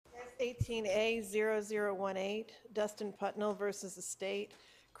18A0018, Dustin Putnell versus the state.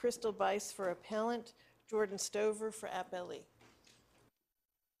 Crystal Bice for appellant, Jordan Stover for appellee.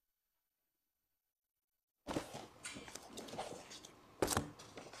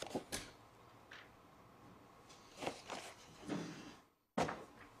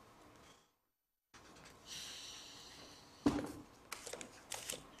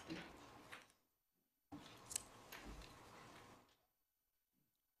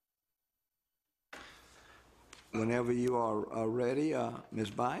 Whenever you are ready, Ms.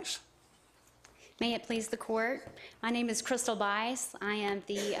 Bice. May it please the court. My name is Crystal Bice. I am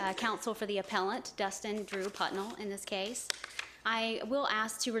the counsel for the appellant, Dustin Drew Putnell, in this case. I will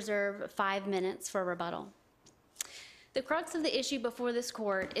ask to reserve 5 minutes for rebuttal. The crux of the issue before this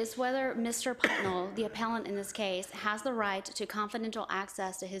court is whether Mr. Putnell, the appellant in this case, has the right to confidential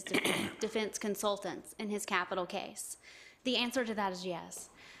access to his defense consultants in his capital case. The answer to that is yes.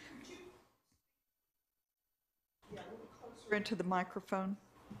 Into the microphone.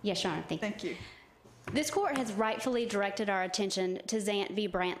 Yes, Your Honor. Thank you. This court has rightfully directed our attention to Zant v.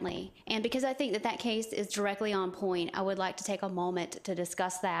 Brantley, and because I think that that case is directly on point, I would like to take a moment to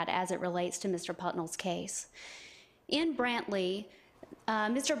discuss that as it relates to Mr. Putnell's case. In Brantley,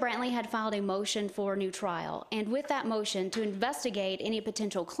 Mr. Brantley had filed a motion for a new trial, and with that motion to investigate any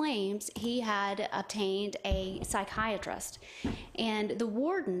potential claims, he had obtained a psychiatrist. And the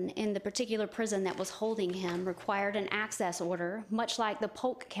warden in the particular prison that was holding him required an access order, much like the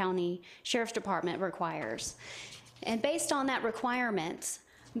Polk County Sheriff's Department requires. And based on that requirement,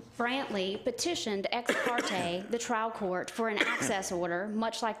 Brantley petitioned ex parte the trial court for an access order,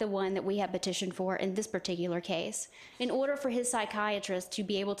 much like the one that we have petitioned for in this particular case, in order for his psychiatrist to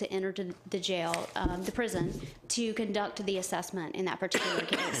be able to enter to the jail, the prison, to conduct the assessment in that particular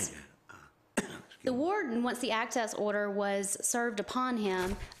case. The warden, once the access order was served upon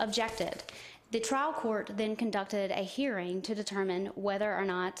him, objected. The trial court then conducted a hearing to determine whether or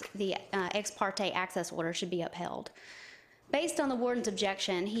not the ex parte access order should be upheld. Based on the warden's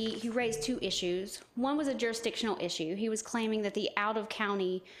objection, he raised two issues. One was a jurisdictional issue. He was claiming that the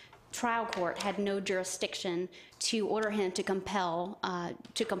out-of-county trial court had no jurisdiction to order him to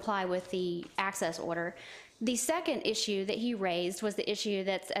comply with the access order. The second issue that he raised was the issue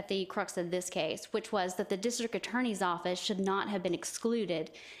that's at the crux of this case, which was that the district attorney's office should not have been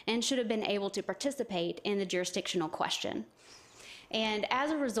excluded and should have been able to participate in the jurisdictional question. And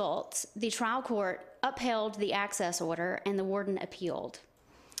as a result, the trial court upheld the access order and the warden appealed.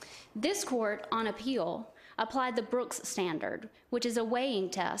 This court, on appeal, applied the Brooks standard, which is a weighing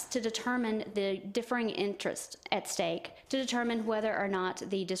test to determine the differing interest at stake, to determine whether or not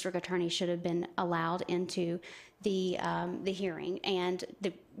the district attorney should have been allowed into the hearing and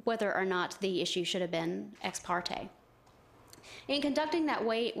whether or not the issue should have been ex parte. In conducting that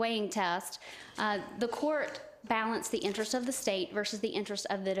weighing test, the court balance the interest of the state versus the interest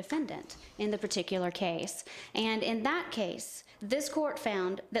of the defendant in the particular case. And in that case, this court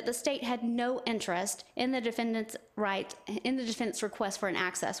found that the state had no interest in the defendant's request for an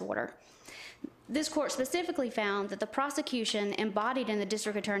access order. This court specifically found that the prosecution embodied in the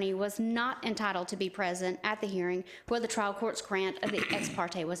district attorney was not entitled to be present at the hearing where the trial court's grant of the ex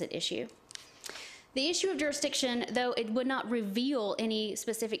parte was at issue. The issue of jurisdiction, though it would not reveal any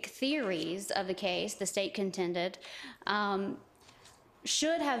specific theories of the case, the state contended,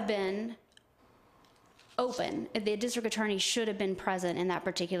 should have been open. The district attorney should have been present in that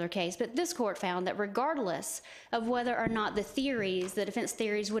particular case. But this court found that regardless of whether or not the defense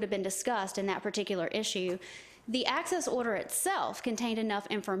theories would have been discussed in that particular issue, the access order itself contained enough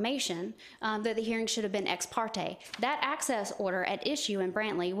information that the hearing should have been ex parte. That access order at issue in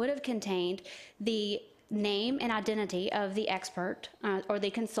Brantley would have contained the name and identity of the expert or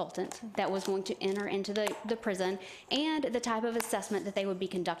the consultant that was going to enter into the prison and the type of assessment that they would be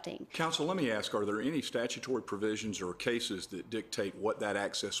conducting. Counsel, let me ask, are there any statutory provisions or cases that dictate what that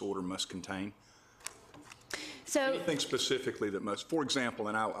access order must contain? So, anything specifically that must, for example,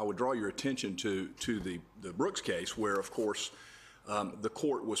 and I would draw your attention to the Brooks case where, of course, the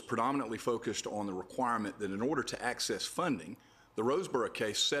court was predominantly focused on the requirement that in order to access funding, the Roseboro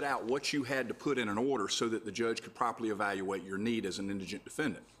case set out what you had to put in an order so that the judge could properly evaluate your need as an indigent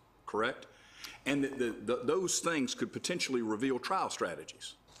defendant, correct? And those things could potentially reveal trial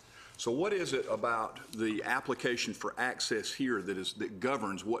strategies. So what is it about the application for access here that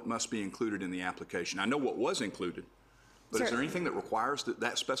governs what must be included in the application? I know what was included, but certainly. Is there anything that requires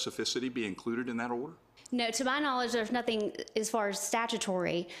that specificity be included in that order? No, to my knowledge, there's nothing as far as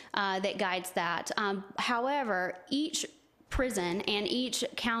statutory that guides that. However, each prison and each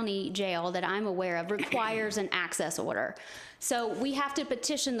county jail that I'm aware of requires an access order. So we have to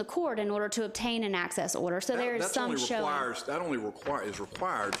petition the court in order to obtain an access order. So there is some showing. That is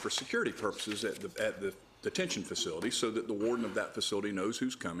required for security purposes at the detention facility, so that the warden of that facility knows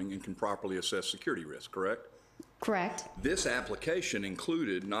who's coming and can properly assess security risk, correct? Correct. This application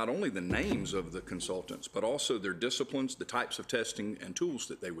included not only the names of the consultants, but also their disciplines, the types of testing and tools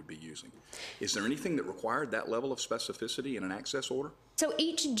that they would be using. Is there anything that required that level of specificity in an access order? So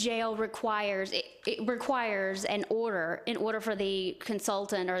each jail requires, it requires an order in order for the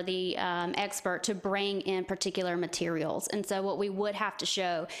consultant or the expert to bring in particular materials. And so what we would have to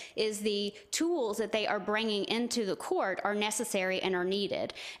show is the tools that they are bringing into the court are necessary and are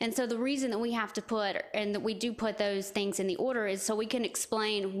needed. And so the reason that we have to put, and that we do put those things in the order, is so we can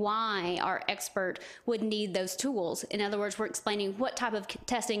explain why our expert would need those tools. In other words, we're explaining what type of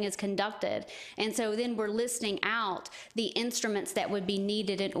testing is conducted. And so then we're listing out the instruments that would be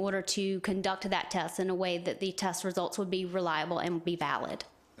needed in order to conduct that test in a way that the test results would be reliable and would be valid.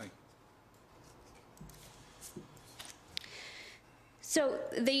 Thank you. So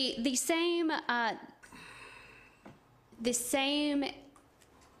the same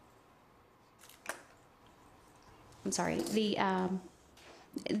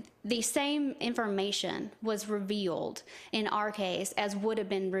the same information was revealed in our case as would have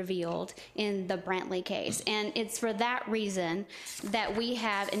been revealed in the Brantley case. And it's for that reason that we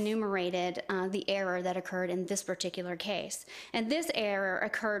have enumerated the error that occurred in this particular case. And this error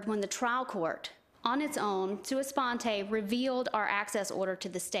occurred when the trial court, on its own, sua sponte, revealed our access order to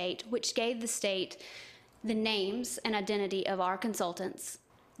the state, which gave the state the names and identity of our consultants,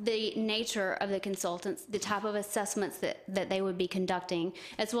 the nature of the consultants, the type of assessments that they would be conducting,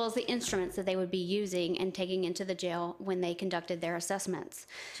 as well as the instruments that they would be using and taking into the jail when they conducted their assessments.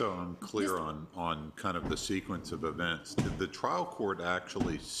 So I'm clear on kind of the sequence of events. Did the trial court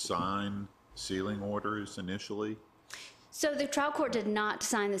actually sign sealing orders initially? So the trial court did not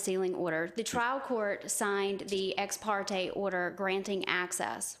sign the sealing order. The trial court signed the ex parte order granting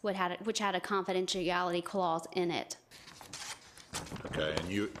access, which had a confidentiality clause in it. Okay,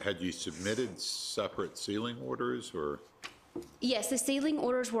 and had you submitted separate sealing orders, or? Yes, the sealing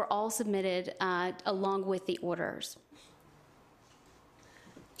orders were all submitted along with the orders.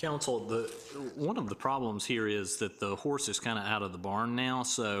 Counsel, one of the problems here is that the horse is kind of out of the barn now.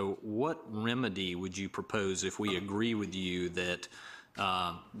 So what remedy would you propose if we agree with you that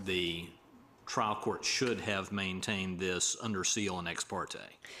the trial court should have maintained this under seal and ex parte?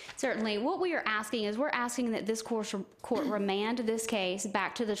 Certainly. What we are asking is we're asking that this court remand this case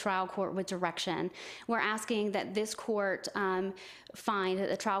back to the trial court with direction. We're asking that this court find that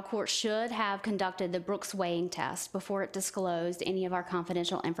the trial court should have conducted the Brooks weighing test before it disclosed any of our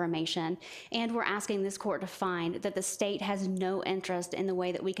confidential information. And we're asking this court to find that the state has no interest in the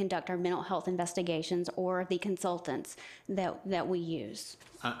way that we conduct our mental health investigations or the consultants that we use.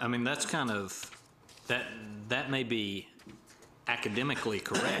 I mean, that's kind of, that may be academically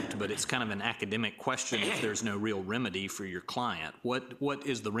correct, but it's kind of an academic question if there's no real remedy for your client. What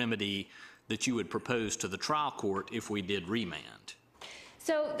is the remedy that you would propose to the trial court if we did remand?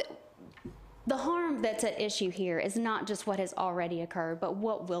 So the harm that's at issue here is not just what has already occurred, but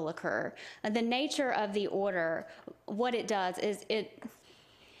what will occur. The nature of the order, what it does is it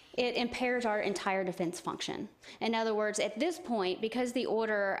impairs our entire defense function. In other words, at this point, because the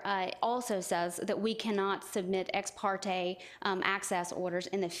order also says that we cannot submit ex parte access orders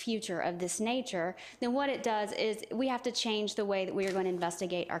in the future of this nature, then what it does is we have to change the way that we are going to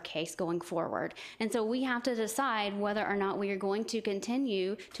investigate our case going forward. And so we have to decide whether or not we are going to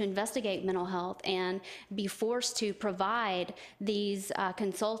continue to investigate mental health and be forced to provide these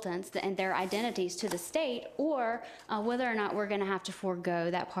consultants and their identities to the state, or whether or not we're going to have to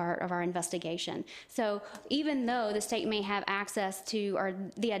forego that part of our investigation. So even though the state may have access to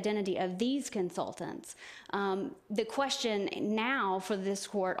the identity of these consultants, the question now for this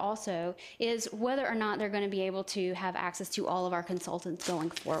court also is whether or not they're going to be able to have access to all of our consultants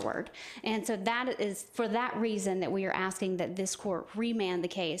going forward. And so that is for that reason that we are asking that this court remand the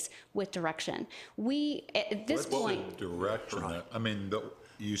case with direction. We, at this point... Direction? I mean,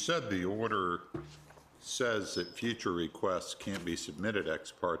 you said the order says that future requests can't be submitted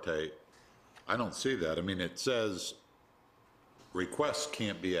ex parte. I don't see that. I mean, it says requests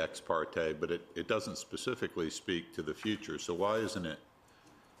can't be ex parte, but it doesn't specifically speak to the future. So why isn't it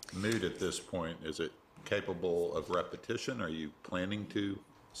moot at this point? Is it capable of repetition? Are you planning to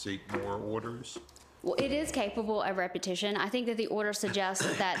seek more orders? Well, it is capable of repetition. I think that the order suggests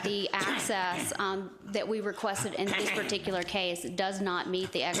that the access that we requested in this particular case does not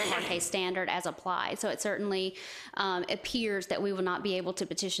meet the ex parte standard as applied. So it certainly appears that we will not be able to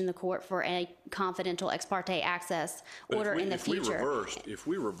petition the court for a confidential ex parte access But order in the if we future. If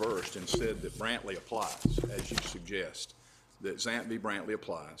we reversed and said that Brantley applies, as you suggest, that Zant v. Brantley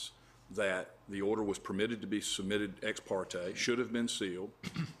applies, that the order was permitted to be submitted ex parte, should have been sealed,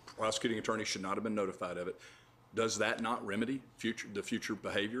 prosecuting attorney should not have been notified of it, does that not remedy the future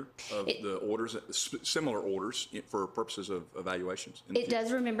behavior of the orders, similar orders for purposes of evaluations? It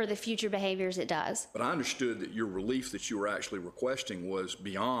does remember the future behaviors, it does. But I understood that your relief that you were actually requesting was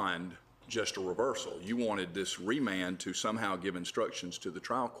beyond just a reversal. You wanted this remand to somehow give instructions to the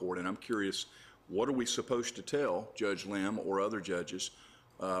trial court, and I'm curious, what are we supposed to tell Judge Lim or other judges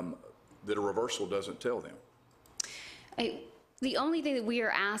that a reversal doesn't tell them? The only thing that we are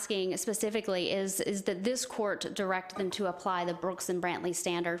asking specifically is that this court direct them to apply the Brooks and Brantley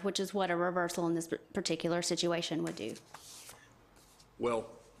standard, which is what a reversal in this particular situation would do. Well,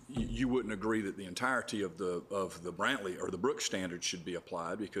 you wouldn't agree that the entirety of the Brantley or the Brooks standard should be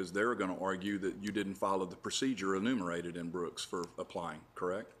applied, because they're going to argue that you didn't follow the procedure enumerated in Brooks for applying,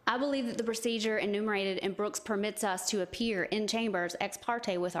 correct? I believe that the procedure enumerated in Brooks permits us to appear in chambers ex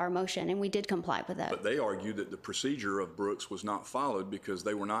parte with our motion, and we did comply with that. But they argue that the procedure of Brooks was not followed because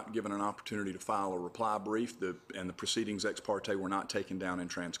they were not given an opportunity to file a reply brief, and the proceedings ex parte were not taken down and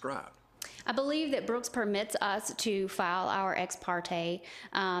transcribed. I believe that Brooks permits us to file our ex parte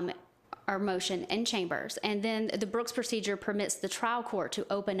our motion in chambers, and then the Brooks procedure permits the trial court to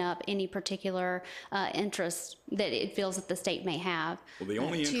open up any particular interest that it feels that the state may have. Well, the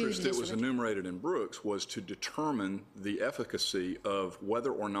only interest that was enumerated in Brooks was to determine the efficacy of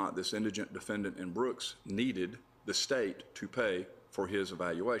whether or not this indigent defendant in Brooks needed the state to pay for his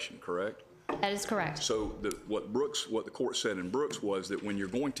evaluation, correct? That is correct. So what the court said in Brooks was that when you're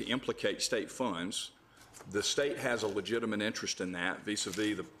going to implicate state funds, the state has a legitimate interest in that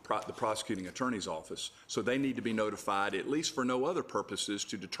vis-a-vis the prosecuting attorney's office. So they need to be notified, at least for no other purposes,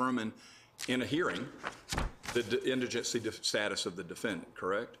 to determine in a hearing the indigency status of the defendant,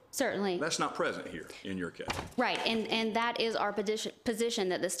 correct? Certainly. That's not present here in your case. Right, and that is our position,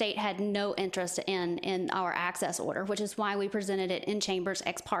 that the state had no interest in our access order, which is why we presented it in chambers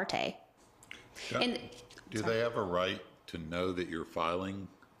ex parte. Do they have a right to know that you're filing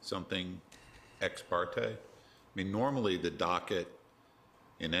something ex parte? I mean, normally the docket,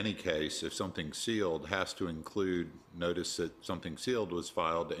 in any case, if something's sealed, has to include notice that something sealed was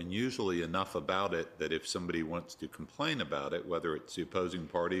filed, and usually enough about it that if somebody wants to complain about it, whether it's the opposing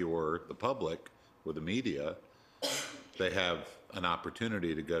party or the public or the media, they have an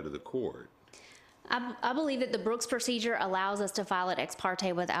opportunity to go to the court. I believe that the Brooks procedure allows us to file it ex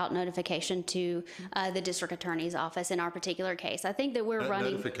parte without notification to the district attorney's office in our particular case. I think that we're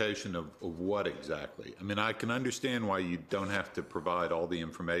running... Notification of what exactly? I mean, I can understand why you don't have to provide all the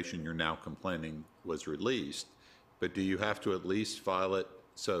information you're now complaining was released, but do you have to at least file it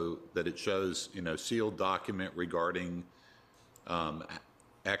so that it shows, sealed document regarding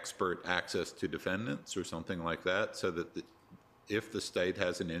expert access to defendants or something like that, so that if the state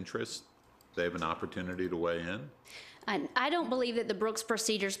has an interest, they have an opportunity to weigh in? I don't believe that the Brooks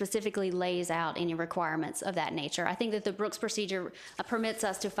procedure specifically lays out any requirements of that nature. I think that the Brooks procedure permits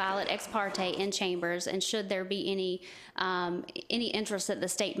us to file it ex parte in chambers, and should there be any interest that the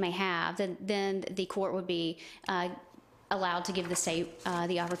state may have, then the court would be allowed to give the state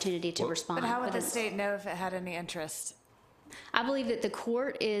the opportunity to respond. But how would the state know if it had any interest? I believe that the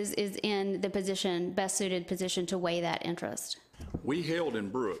court is in the best suited position to weigh that interest. We held in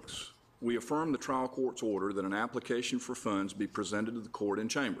Brooks, we affirmed the trial court's order that an application for funds be presented to the court in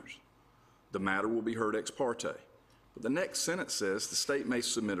chambers. The matter will be heard ex parte. But the next sentence says the state may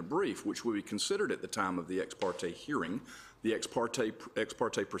submit a brief which will be considered at the time of the ex parte hearing. The ex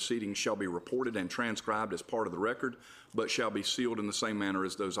parte proceedings shall be reported and transcribed as part of the record, but shall be sealed in the same manner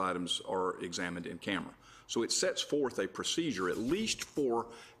as those items are examined in camera. So it sets forth a procedure, at least for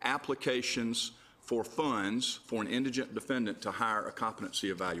applications for funds for an indigent defendant to hire a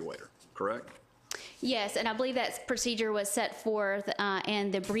competency evaluator, correct? Yes, and I believe that procedure was set forth,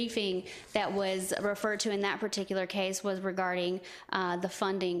 and the briefing that was referred to in that particular case was regarding the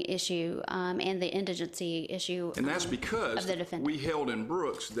funding issue and the indigency issue. And that's because of the defendant. We held in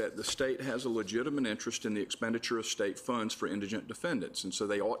Brooks that the state has a legitimate interest in the expenditure of state funds for indigent defendants, and so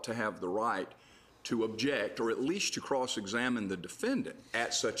they ought to have the right to object, or at least to cross-examine the defendant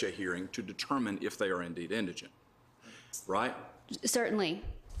at such a hearing to determine if they are indeed indigent, right? Certainly.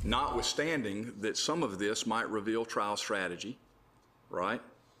 Notwithstanding that some of this might reveal trial strategy, right?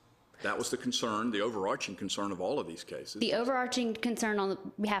 That was the concern, the overarching concern of all of these cases. The overarching concern on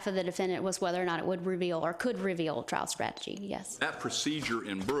behalf of the defendant was whether or not it would reveal or could reveal trial strategy, yes. That procedure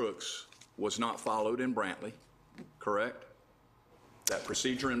in Brooks was not followed in Brantley, correct? That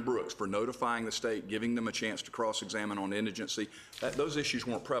procedure in Brooks for notifying the state, giving them a chance to cross-examine on indigency, those issues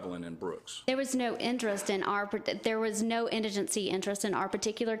weren't prevalent in Brooks. There was no indigency interest in our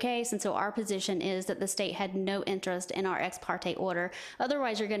particular case, and so our position is that the state had no interest in our ex parte order.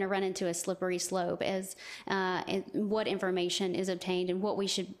 Otherwise, you're going to run into a slippery slope as in what information is obtained and what we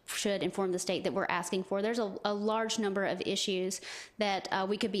should inform the state that we're asking for. There's a large number of issues that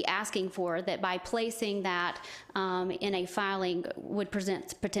we could be asking for that by placing that in a filing would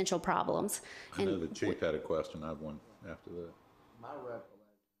present potential problems. I know the chief had a question. I have one after that. My recollection,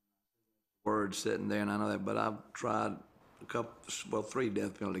 words sitting there, and I know that, but I've tried three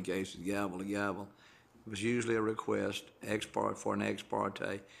death penalty cases, gavel to gavel. It was usually a request for an ex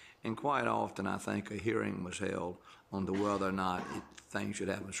parte, and quite often I think a hearing was held on to whether or not things should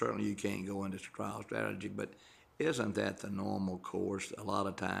happen. Certainly you can't go into trial strategy, but isn't that the normal course a lot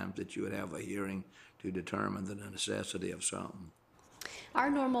of times that you would have a hearing to determine the necessity of something? Our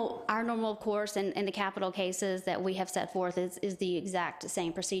normal course in the capital cases that we have set forth is the exact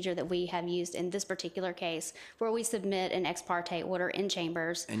same procedure that we have used in this particular case, where we submit an ex parte order in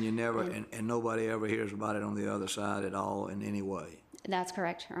chambers. And you never, and nobody ever hears about it on the other side at all in any way. That's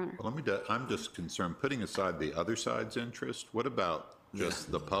correct, Your Honor. Well, I'm just concerned, putting aside the other side's interest, what about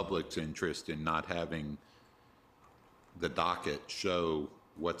just the public's interest in not having the docket show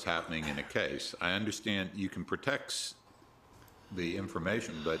what's happening in a case? I understand you can protect the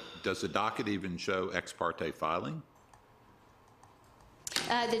information, but does the docket even show ex parte filing?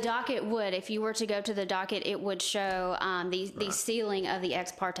 The docket would. If you were to go to the docket, it would show the sealing of the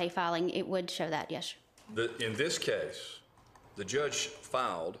ex parte filing. It would show that, yes. In this case, the judge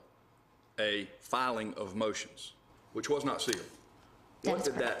filed a filing of motions, which was not sealed. What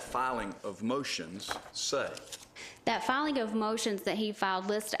did that filing of motions say? That filing of motions that he filed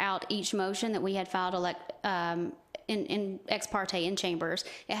lists out each motion that we had filed in ex parte in chambers.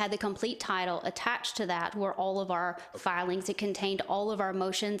 It had the complete title. Attached to that were all of our filings. It contained all of our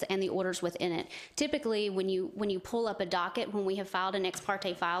motions and the orders within it. Typically, when you pull up a docket, when we have filed an ex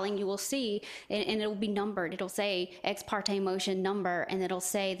parte filing, you will see, and it'll be numbered. It'll say ex parte motion number, and it'll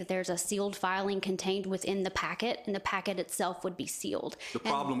say that there's a sealed filing contained within the packet, and the packet itself would be sealed. The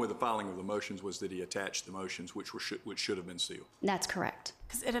problem with the filing of the motions was that he attached the motions, which should have been sealed. That's correct.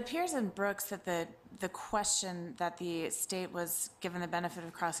 Because it appears in Brooks that the question that the state was given the benefit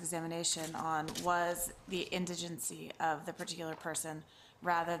of cross-examination on was the indigency of the particular person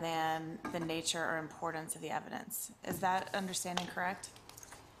rather than the nature or importance of the evidence. Is that understanding correct?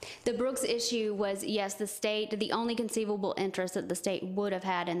 The Brooks issue was, yes, the only conceivable interest that the state would have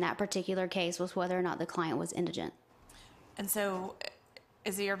had in that particular case was whether or not the client was indigent. And so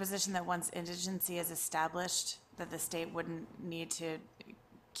is it your position that once indigency is established, that the state wouldn't need to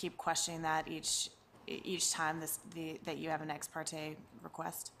keep questioning that each time that you have an ex parte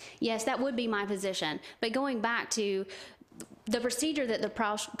request? Yes, that would be my position. But going back to the procedure that the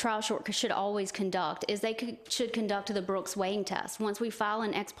trial court should always conduct is they should conduct the Brooks weighing test. Once we file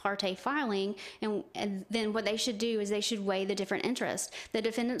an ex parte filing, and then what they should do is they should weigh the different interests. The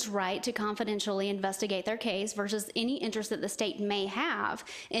defendant's right to confidentially investigate their case versus any interest that the state may have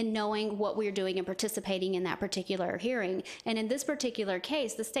in knowing what we're doing and participating in that particular hearing. And in this particular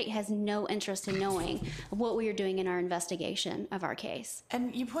case, the state has no interest in knowing what we are doing in our investigation of our case.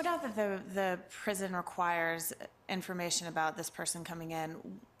 And you point out that the prison requires information about this person coming in.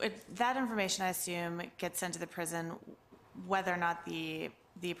 That information, I assume, gets sent to the prison whether or not the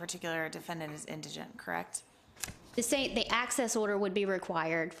particular defendant is indigent, correct? The access order would be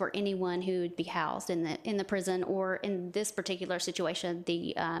required for anyone who would be housed in the prison, or in this particular situation,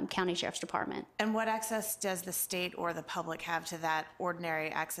 the county sheriff's department. And what access does the state or the public have to that ordinary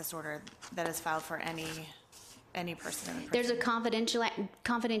access order that is filed for any person in the prison? There's a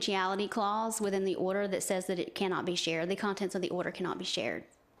confidentiality clause within the order that says that it cannot be shared. The contents of the order cannot be shared.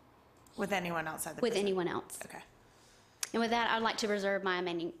 With anyone outside the prison? With anyone else. Okay. And with that, I'd like to reserve my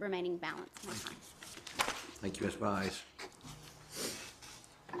remaining balance. Thank you, Ms. Bice.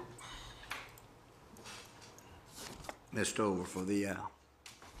 Ms. Stover for the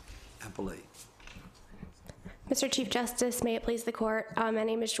appellate. Mr. Chief Justice, may it please the court. My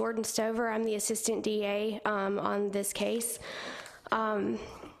name is Jordan Stover. I'm the assistant DA on this case.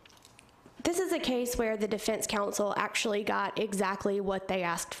 This is a case where the defense counsel actually got exactly what they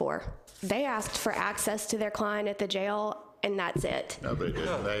asked for. They asked for access to their client at the jail and that's it. No, they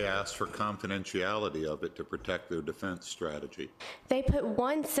didn't. They asked for confidentiality of it to protect their defense strategy. They put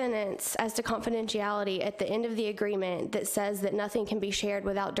one sentence as to confidentiality at the end of the agreement that says that nothing can be shared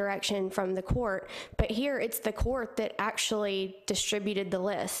without direction from the court, but here it's the court that actually distributed the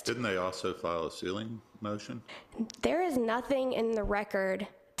list. Didn't they also file a sealing motion? There is nothing in the record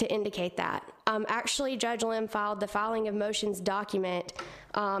to indicate that. Actually, Judge Lim filed the filing of motions document,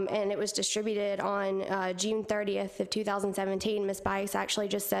 and it was distributed on June 30th of 2017. Ms. Bice actually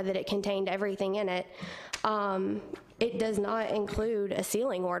just said that it contained everything in it. It does not include a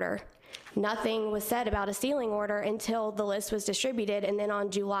sealing order. Nothing was said about a sealing order until the list was distributed, and then on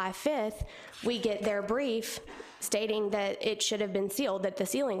July 5th, we get their brief stating that it should have been sealed, that the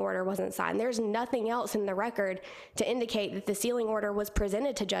sealing order wasn't signed. There's nothing else in the record to indicate that the sealing order was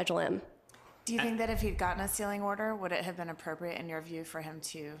presented to Judge Lim. Do you think that if he'd gotten a sealing order, would it have been appropriate in your view for him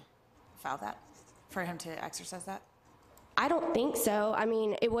to file that, for him to exercise that? I don't think so. I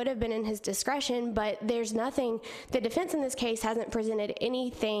mean, it would have been in his discretion, but there's nothing, the defense in this case hasn't presented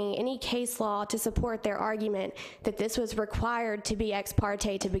anything, any case law to support their argument that this was required to be ex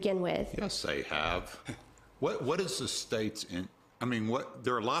parte to begin with. Yes, they have. What is the state's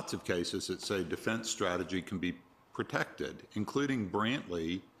there are lots of cases that say defense strategy can be protected, including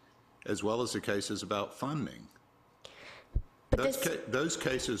Brantley, as well as the cases about funding. Those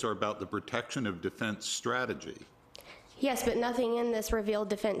cases are about the protection of defense strategy. Yes, but nothing in this revealed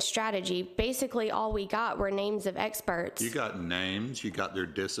defense strategy. Basically, all we got were names of experts. You got names, you got their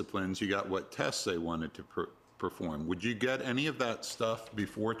disciplines, you got what tests they wanted to perform. Would you get any of that stuff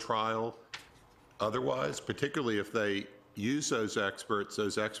before trial otherwise, particularly if they use those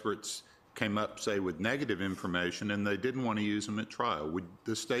experts came up, say, with negative information and they didn't want to use them at trial? Would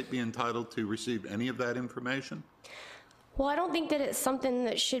the state be entitled to receive any of that information? Well, I don't think that it's something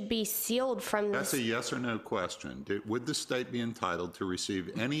that should be sealed from this. That's a yes or no question. Would the state be entitled to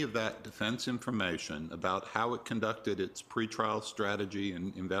receive any of that defense information about how it conducted its pretrial strategy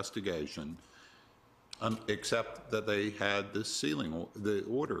and investigation, except that they had the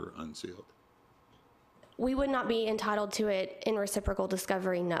order unsealed? We would not be entitled to it in reciprocal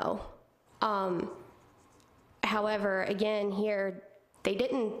discovery, no. However, again, here, they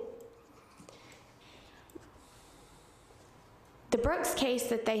didn't. The Brooks case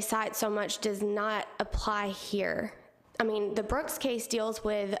that they cite so much does not apply here. I mean, the Brooks case deals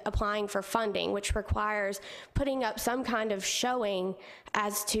with applying for funding, which requires putting up some kind of showing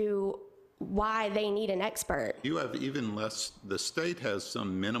as to why they need an expert. You have even less, the state has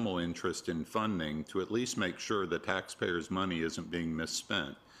some minimal interest in funding to at least make sure the taxpayers' money isn't being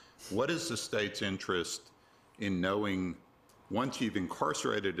misspent. What is the state's interest in knowing, once you've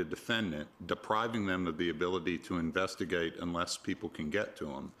incarcerated a defendant, depriving them of the ability to investigate unless people can get to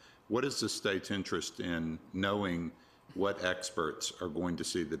them? What is the state's interest in knowing what experts are going to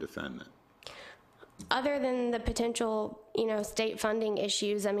see the defendant? Other than the potential, state funding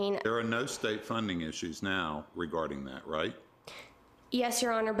issues, I mean... There are no state funding issues now regarding that, right? Yes,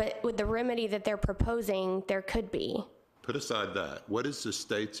 Your Honor, but with the remedy that they're proposing, there could be. Put aside that. What is the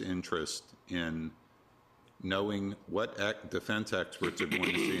state's interest in knowing what defense experts are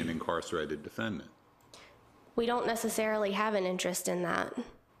going to see an incarcerated defendant? We don't necessarily have an interest in that.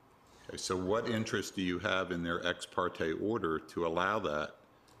 Okay, so what interest do you have in their ex parte order to allow that,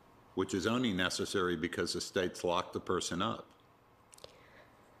 which is only necessary because the state's locked the person up?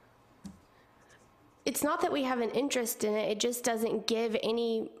 It's not that we have an interest in it. It just doesn't give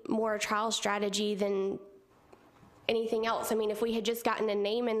any more trial strategy than anything else. I mean, if we had just gotten a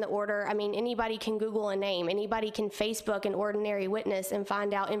name in the order, I mean, anybody can Google a name. Anybody can Facebook an ordinary witness and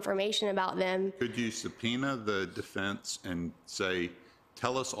find out information about them. Could you subpoena the defense and say,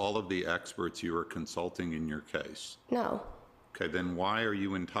 tell us all of the experts you are consulting in your case? No. Okay, then why are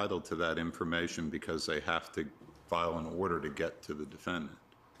you entitled to that information? Because they have to file an order to get to the defendant.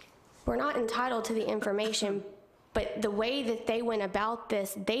 We're not entitled to the information, but the way that they went about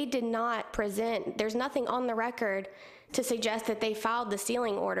this, they did not present, there's nothing on the record to suggest that they filed the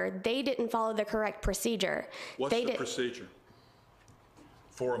sealing order. They didn't follow the correct procedure. What's the procedure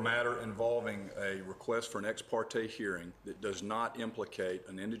for a matter involving a request for an ex parte hearing that does not implicate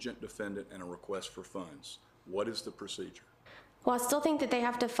an indigent defendant and a request for funds? What is the procedure? Well, I still think that they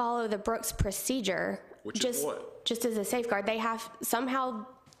have to follow the Brooks procedure. Which is what? Just as a safeguard. They have, somehow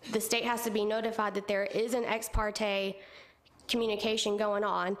the state has to be notified that there is an ex parte communication going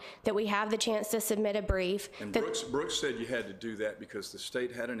on, that we have the chance to submit a brief. And Brooks said you had to do that because the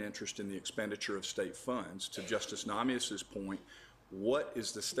state had an interest in the expenditure of state funds. To Justice Namias's point, what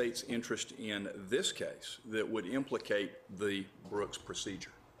is the state's interest in this case that would implicate the Brooks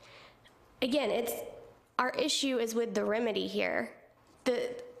procedure? Again, Our issue is with the remedy here.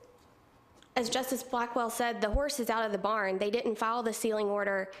 As Justice Blackwell said, the horse is out of the barn. They didn't file the sealing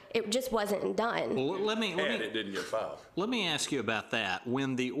order. It just wasn't done. Well, let me And it didn't get filed. let me ask you about that.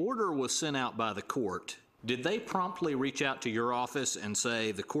 When the order was sent out by the court, did they promptly reach out to your office and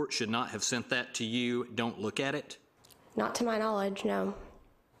say the court should not have sent that to you? Don't look at it? Not to my knowledge, no.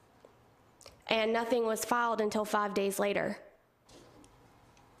 And nothing was filed until 5 days later.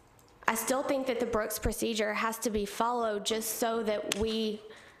 I still think that the Brooks procedure has to be followed just so that we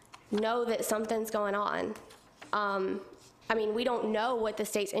know that something's going on. I mean, we don't know what the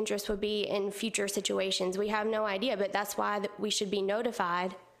state's interest would be in future situations. We have no idea, but that's why we should be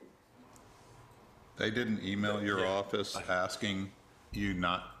notified. They didn't email your office asking you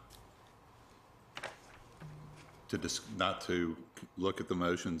not to look at the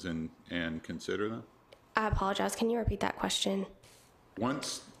motions and consider them? I apologize. Can you repeat that question?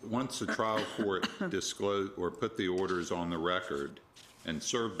 Once the trial court disclosed or put the orders on the record and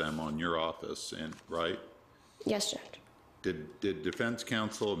served them on your office, and right? Yes, Judge. Did defense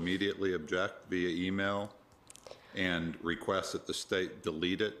counsel immediately object via email and request that the state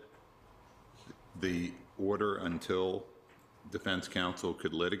delete the order until defense counsel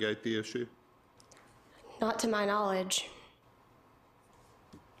could litigate the issue? Not to my knowledge.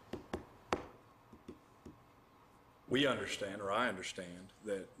 We understand, or I understand,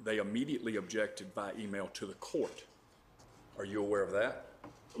 that they immediately objected by email to the court. Are you aware of that?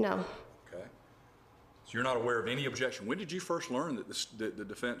 No. Okay. So you're not aware of any objection. When did you first learn that the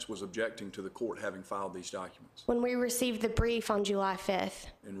defense was objecting to the court having filed these documents? When we received the brief on July 5th.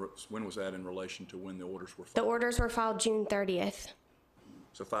 When was that in relation to when the orders were The filed? orders were filed June 30th.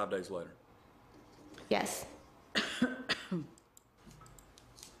 So 5 days later. Yes.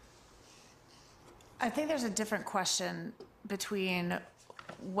 I think there's a different question between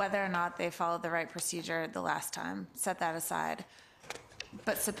whether or not they followed the right procedure the last time. Set that aside.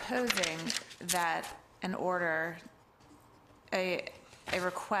 But supposing that an order, a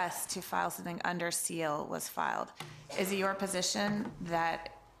request to file something under seal was filed, is it your position that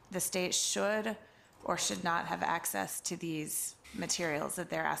the state should or should not have access to these materials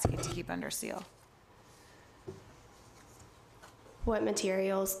that they're asking to keep under seal? What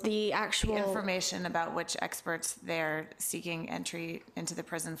materials? The actual... The information about which experts they're seeking entry into the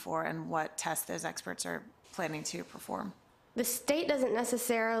prison for and what tests those experts are planning to perform. The state doesn't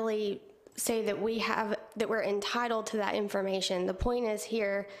necessarily say that we're entitled to that information. The point is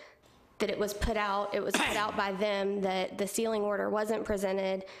here that it was put out by them, that the sealing order wasn't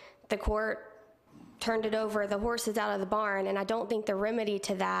presented. The court turned it over, the horse is out of the barn, and I don't think the remedy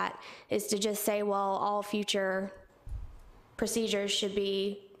to that is to just say, well, all future procedures should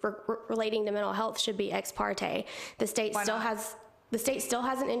be relating to mental health should be ex parte. The state still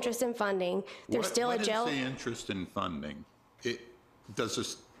has an interest in funding. There's still a jail. What is the interest in funding?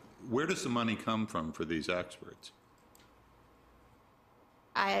 Where does the money come from for these experts?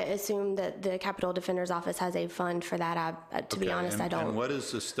 I assume that the Capitol Defender's Office has a fund for that. To be honest, I don't. And what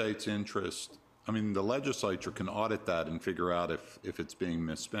is the state's interest? I mean, the legislature can audit that and figure out if it's being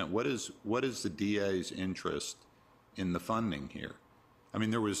misspent. What is the DA's interest in the funding here? I mean,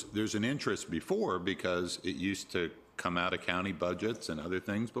 there's an interest before because it used to come out of county budgets and other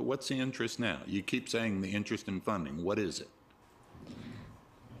things, but what's the interest now? You keep saying the interest in funding. What is it?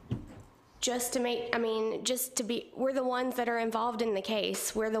 We're the ones that are involved in the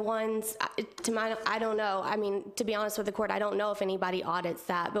case. We're the ones, I don't know. I mean, to be honest with the court, I don't know if anybody audits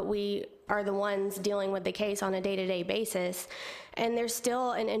that, but we are the ones dealing with the case on a day-to-day basis. And there's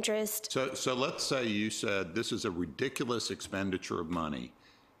still an interest. So let's say you said this is a ridiculous expenditure of money,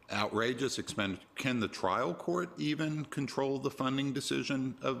 outrageous expenditure. Can the trial court even control the funding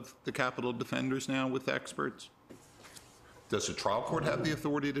decision of the Capitol Defenders now with experts? Does the trial court have the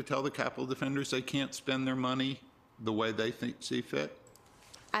authority to tell the Capitol Defenders they can't spend their money the way they see fit?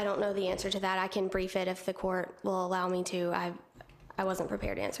 I don't know the answer to that. I can brief it if the court will allow me to. I wasn't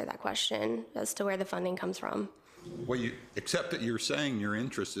prepared to answer that question as to where the funding comes from. Well, except that you're saying your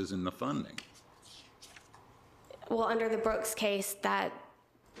interest is in the funding. Well, under the Brooks case, that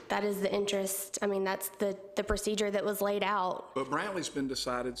is the interest. I mean, that's the procedure that was laid out. But Brantley's been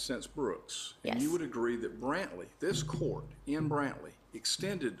decided since Brooks. Yes. And you would agree that Brantley, this court in Brantley,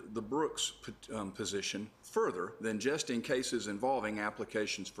 extended the Brooks position further than just in cases involving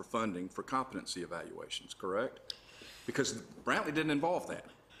applications for funding for competency evaluations, correct? Because Brantley didn't involve that.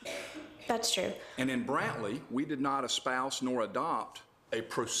 That's true. And in Brantley, we did not espouse nor adopt a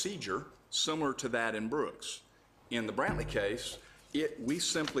procedure similar to that in Brooks. In the Brantley case, we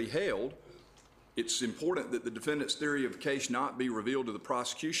simply held It's important that the defendant's theory of the case not be revealed to the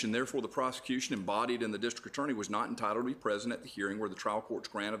prosecution. Therefore, the prosecution embodied in the district attorney was not entitled to be present at the hearing where the trial court's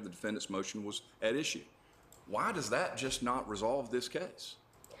grant of the defendant's motion was at issue. Why does that just not resolve this case?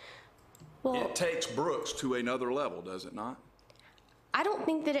 Well, It takes Brooks to another level, does it not? I don't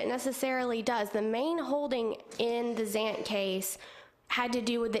think that it necessarily does. The main holding in the Zant case had to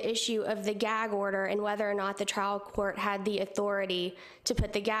do with the issue of the gag order and whether or not the trial court had the authority to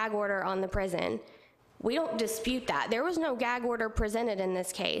put the gag order on the prison. We don't dispute that. There was no gag order presented in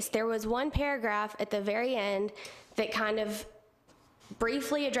this case. There was one paragraph at the very end that kind of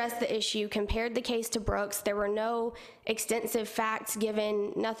briefly addressed the issue, compared the case to Brooks. There were no extensive facts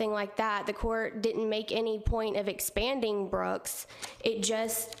given, nothing like that. The court didn't make any point of expanding Brooks. It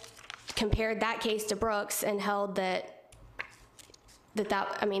just compared that case to Brooks and held that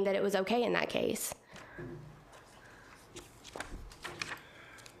it was okay in that case.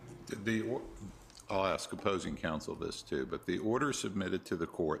 I'll ask opposing counsel this too, but the order submitted to the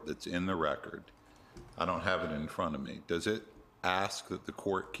court that's in the record, I don't have it in front of me. Does it ask that the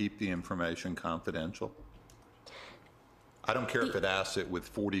court keep the information confidential? I don't care if it asks it with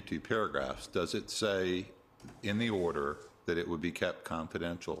 42 paragraphs. Does it say in the order that it would be kept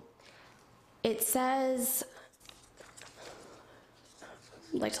confidential? It says,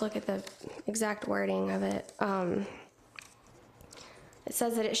 I'd like to look at the exact wording of it. It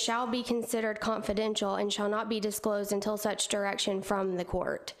says that it shall be considered confidential and shall not be disclosed until such direction from the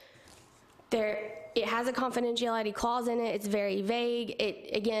court. It has a confidentiality clause in it. It's very vague.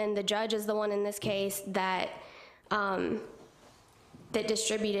 Again, the judge is the one in this case that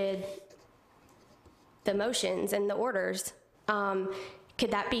distributed the motions and the orders.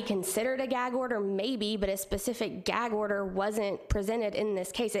 Could that be considered a gag order? Maybe, but a specific gag order wasn't presented in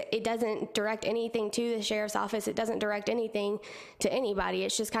this case. It doesn't direct anything to the sheriff's office. It doesn't direct anything to anybody.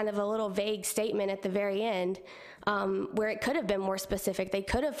 It's just kind of a little vague statement at the very end where it could have been more specific. They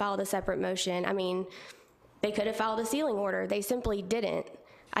could have filed a separate motion. I mean, they could have filed a sealing order. They simply didn't.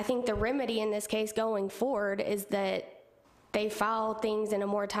 I think the remedy in this case going forward is that they file things in a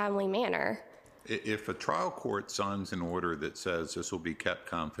more timely manner. If a trial court signs an order that says this will be kept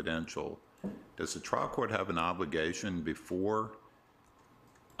confidential, does the trial court have an obligation before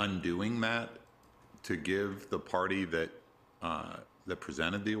undoing that to give the party that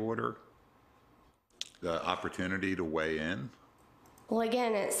presented the order the opportunity to weigh in? Well,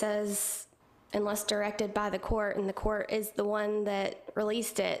 again, it says unless directed by the court, and the court is the one that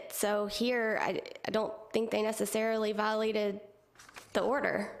released it. So here, I don't think they necessarily violated the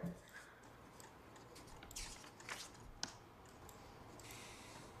order.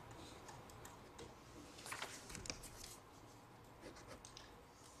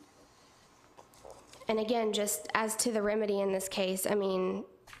 And again, just as to the remedy in this case, I mean,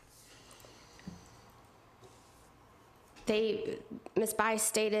 Ms. Bice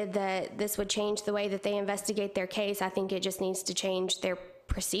stated that this would change the way that they investigate their case. I think it just needs to change their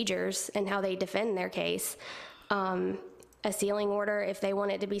procedures and how they defend their case. A sealing order, if they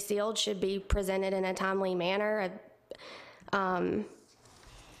want it to be sealed, should be presented in a timely manner.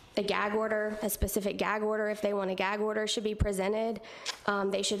 A gag order, a specific gag order, if they want a gag order, should be presented.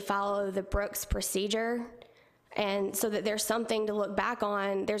 They should follow the Brooks procedure, and so that there's something to look back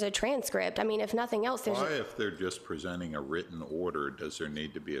on. There's a transcript. I mean, if nothing else, there's... Why, if they're just presenting a written order, does there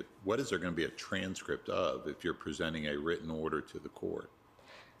need to be what is there going to be a transcript of if you're presenting a written order to the court?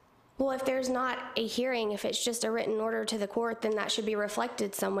 Well, if there's not a hearing, if it's just a written order to the court, then that should be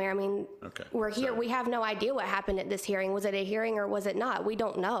reflected somewhere. I mean, okay, we're here. We have no idea what happened at this hearing. Was it a hearing or was it not? We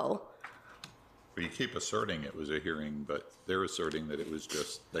don't know. Well, you keep asserting it was a hearing, but they're asserting that it was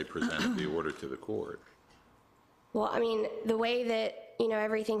just they presented the order to the court. Well, I mean, the way that,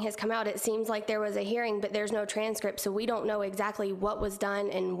 everything has come out, it seems like there was a hearing, but there's no transcript, so we don't know exactly what was done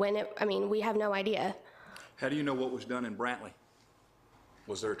and when we have no idea. How do you know what was done in Brantley?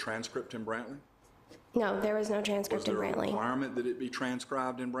 Was there a transcript in Brantley? No, there was no transcript in Was there a Brantley. requirement that it be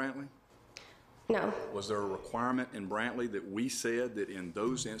transcribed in Brantley? No. Was there a requirement in Brantley that we said that in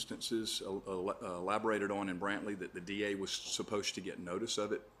those instances elaborated on in Brantley that the DA was supposed to get notice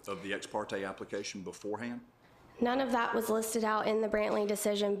of it, of the ex parte application beforehand? None of that was listed out in the Brantley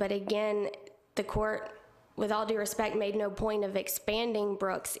decision, but again, the court, with all due respect, made no point of expanding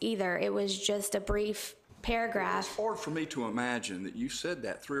Brooks either. It was just a brief paragraph. It's hard for me to imagine that you said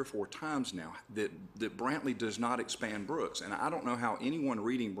that 3 or 4 times now, that Brantley does not expand Brooks. And I don't know how anyone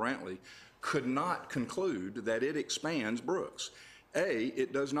reading Brantley could not conclude that it expands Brooks. A,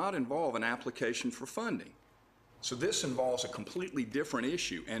 it does not involve an application for funding. So this involves a completely different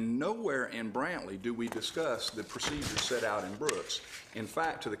issue, and nowhere in Brantley do we discuss the procedures set out in Brooks. In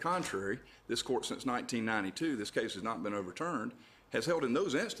fact, to the contrary, this court since 1992, this case has not been overturned, has held in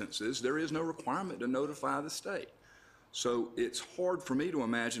those instances there is no requirement to notify the state. So it's hard for me to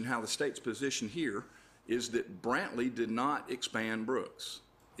imagine how the state's position here is that Brantley did not expand Brooks.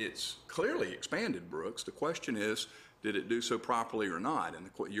 It's clearly expanded Brooks. The question is, did it do so properly or not? And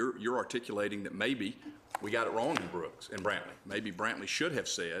you're articulating that maybe we got it wrong in Brooks and Brantley. Maybe Brantley should have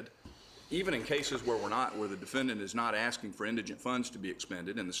said, even in cases where where the defendant is not asking for indigent funds to be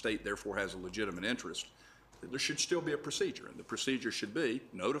expended and the state therefore has a legitimate interest, that there should still be a procedure. And the procedure should be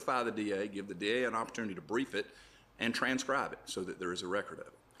notify the DA, give the DA an opportunity to brief it, and transcribe it so that there is a record of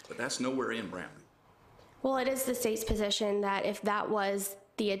it. But that's nowhere in Brantley. Well, it is the state's position that if that was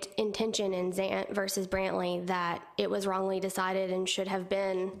the intention in Zant versus Brantley, that it was wrongly decided and should have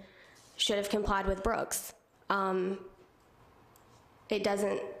complied with Brooks. It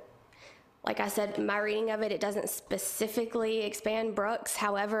doesn't, like I said, my reading of it, it doesn't specifically expand Brooks.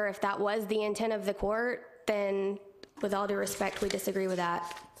 However, if that was the intent of the court, then with all due respect, we disagree with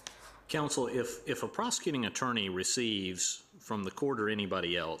that. Counsel, if a prosecuting attorney receives from the court or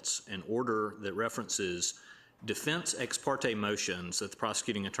anybody else an order that references defense ex parte motions that the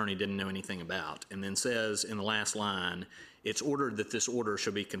prosecuting attorney didn't know anything about, and then says in the last line, it's ordered that this order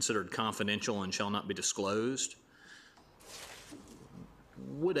shall be considered confidential and shall not be disclosed,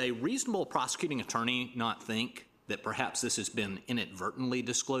 would a reasonable prosecuting attorney not think that perhaps this has been inadvertently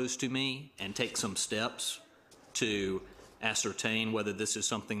disclosed to me and take some steps to ascertain whether this is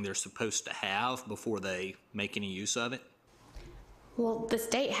something they're supposed to have before they make any use of it? Well, the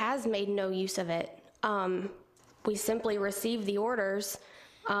state has made no use of it. We simply received the orders.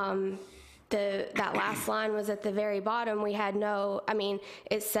 That last line was at the very bottom. We had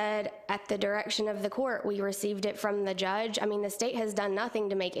it said at the direction of the court, we received it from the judge. The state has done nothing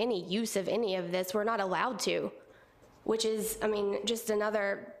to make any use of any of this. We're not allowed to, which is, just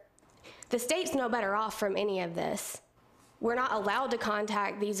another, the state's no better off from any of this. We're not allowed to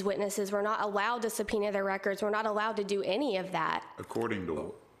contact these witnesses. We're not allowed to subpoena their records. We're not allowed to do any of that. According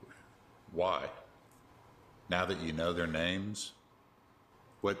to why? Now that you know their names?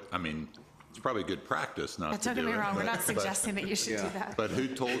 It's probably good practice not to do it. Don't get me wrong, we're not suggesting that you should do that. But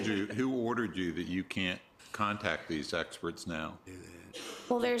who ordered you that you can't contact these experts now?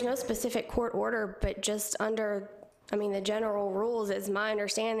 Well, there's no specific court order, but just under, the general rules, it's my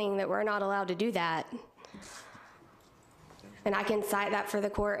understanding that we're not allowed to do that. And I can cite that for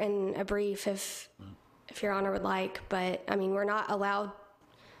the court in a brief if Your Honor would like, but we're not allowed.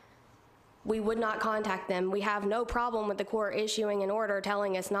 We would not contact them. We have no problem with the court issuing an order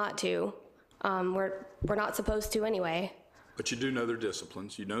telling us not to. We're not supposed to anyway. But you do know their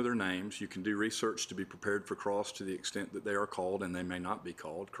disciplines. You know their names. You can do research to be prepared for cross to the extent that they are called, and they may not be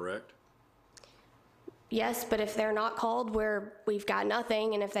called, correct? Yes, but if they're not called, we've got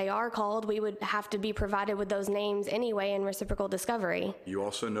nothing, and if they are called, we would have to be provided with those names anyway in reciprocal discovery. You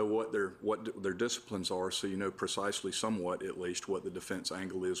also know what their disciplines are, so you know precisely, somewhat at least, what the defense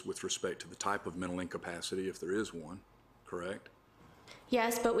angle is with respect to the type of mental incapacity, if there is one, correct?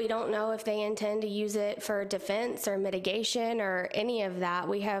 Yes, but we don't know if they intend to use it for defense or mitigation or any of that.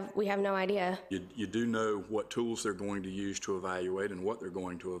 We have no idea. You do know what tools they're going to use to evaluate and what they're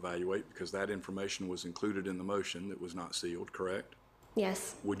going to evaluate, because that information was included in the motion that was not sealed, correct?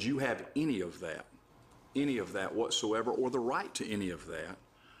 Yes. Would you have any of that whatsoever, or the right to any of that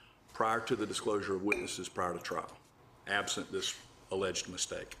prior to the disclosure of witnesses prior to trial, absent this alleged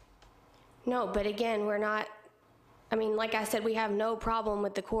mistake? No, but again, we're not. Like I said, we have no problem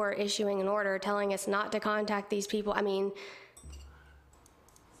with the court issuing an order telling us not to contact these people. Again,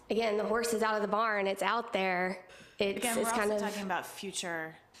 the horse is out of the barn. It's out there. Again, we're also talking about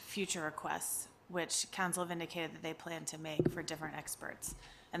future requests, which counsel have indicated that they plan to make for different experts.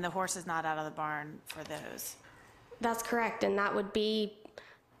 And the horse is not out of the barn for those. That's correct. And that would be,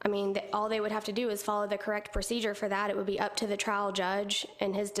 all they would have to do is follow the correct procedure for that. It would be up to the trial judge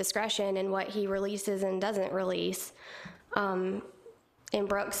and his discretion and what he releases and doesn't release. In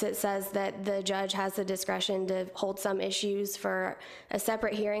Brooks, it says that the judge has the discretion to hold some issues for a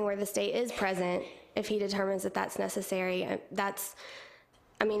separate hearing where the state is present if he determines that that's necessary. If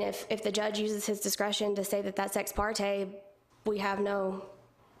the judge uses his discretion to say that that's ex parte, we have no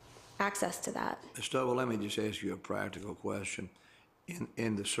access to that. Ms. Stovall, let me just ask you a practical question.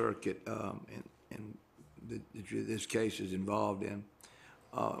 In the circuit, this case is involved in,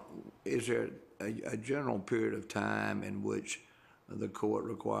 is there a general period of time in which the court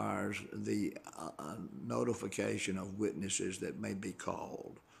requires the notification of witnesses that may be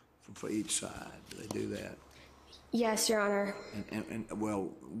called for each side? Do they do that? Yes, Your Honor. And well,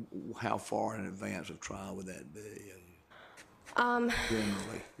 how far in advance of trial would that be?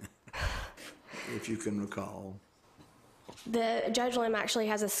 Generally, if you can recall. The Judge Lim actually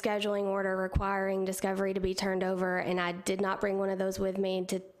has a scheduling order requiring discovery to be turned over, and I did not bring one of those with me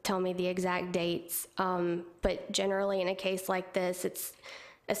to tell me the exact dates. But generally in a case like this, it's,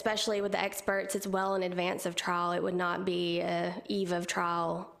 especially with the experts, it's well in advance of trial. It would not be a eve of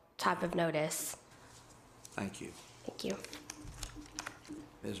trial type of notice. Thank you. Thank you.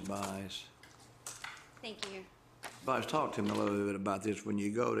 Ms. Bice. Thank you. Bice, talk to me a little bit about this. When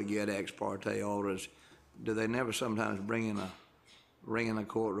you go to get ex parte orders, do they never sometimes bring in a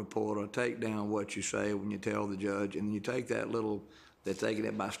court report or take down what you say when you tell the judge, and you take that little, they're taking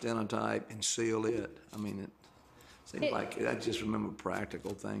it by stenotype and seal it? I mean, it seems like, I just remember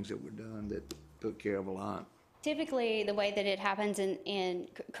practical things that were done that took care of a lot. Typically, the way that it happens in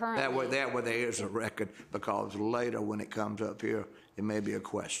currently. That way there is a record, because later when it comes up here, it may be a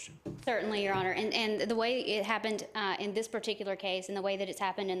question. Certainly, Your Honor. And the way it happened in this particular case, and the way that it's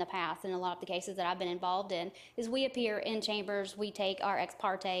happened in the past in a lot of the cases that I've been involved in, is we appear in chambers, we take our ex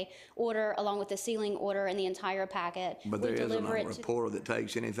parte order along with the sealing order and the entire packet. But there isn't a reporter that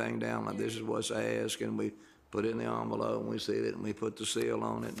takes anything down, like this is what's asked, and we put it in the envelope, and we seal it, and we put the seal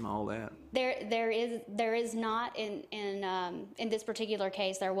on it and all that. There is not in this particular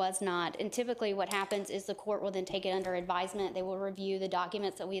case. There was not, and typically what happens is the court will then take it under advisement. They will review the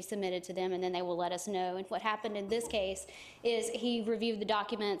documents that we have submitted to them, and then they will let us know. And what happened in this case is he reviewed the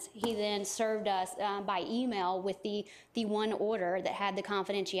documents. He then served us by email with the one order that had the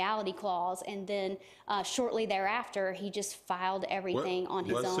confidentiality clause, and then shortly thereafter he just filed everything on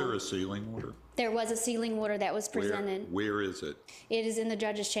his own. Was there a sealing order? There was a sealing order that was presented. Where is it? It is in the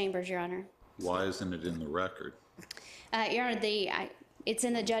judge's chambers, Your Honor. Why isn't it in the record? Your Honor, it's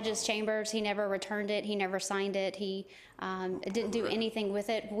in the judge's chambers. He never returned it. He never signed it. He didn't do anything with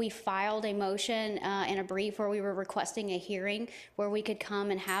it. We filed a motion and a brief where we were requesting a hearing where we could come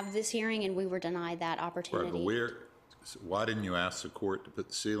and have this hearing, and we were denied that opportunity. Right, but why didn't you ask the court to put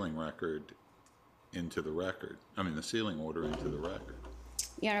the sealing record into the record? I mean, the sealing order into the record?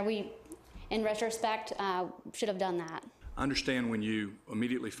 Your Honor, we, in retrospect, should have done that. I understand when you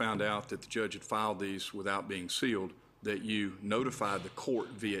immediately found out that the judge had filed these without being sealed, that you notified the court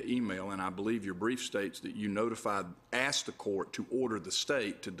via email, and I believe your brief states that you asked the court to order the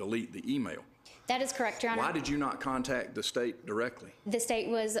state to delete the email. That is correct, Your Honor. Why did you not contact the state directly? The state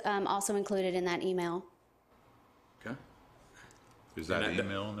was also included in that email. Okay. Is that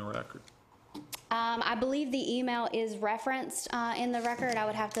email in the record? I believe the email is referenced in the record. I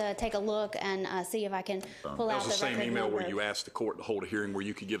would have to take a look and see if I can pull out the record. That was the same email number. where you asked the court to hold a hearing where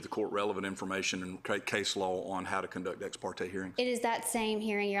you could give the court relevant information and case law on how to conduct ex parte hearings? It is that same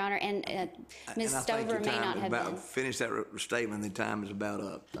hearing, Your Honor, and Ms. Stover may not have been. Finish that statement, the time is about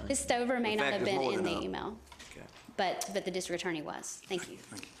up. Ms. Stover may not have been in the email, Okay. but the district attorney was. Thank you.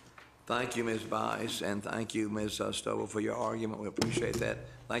 Thank you. Thank you, Ms. Bice, and thank you, Ms. Stover, for your argument. We appreciate that.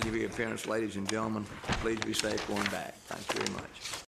 Thank you for your appearance, ladies and gentlemen. Please be safe going back. Thank you very much.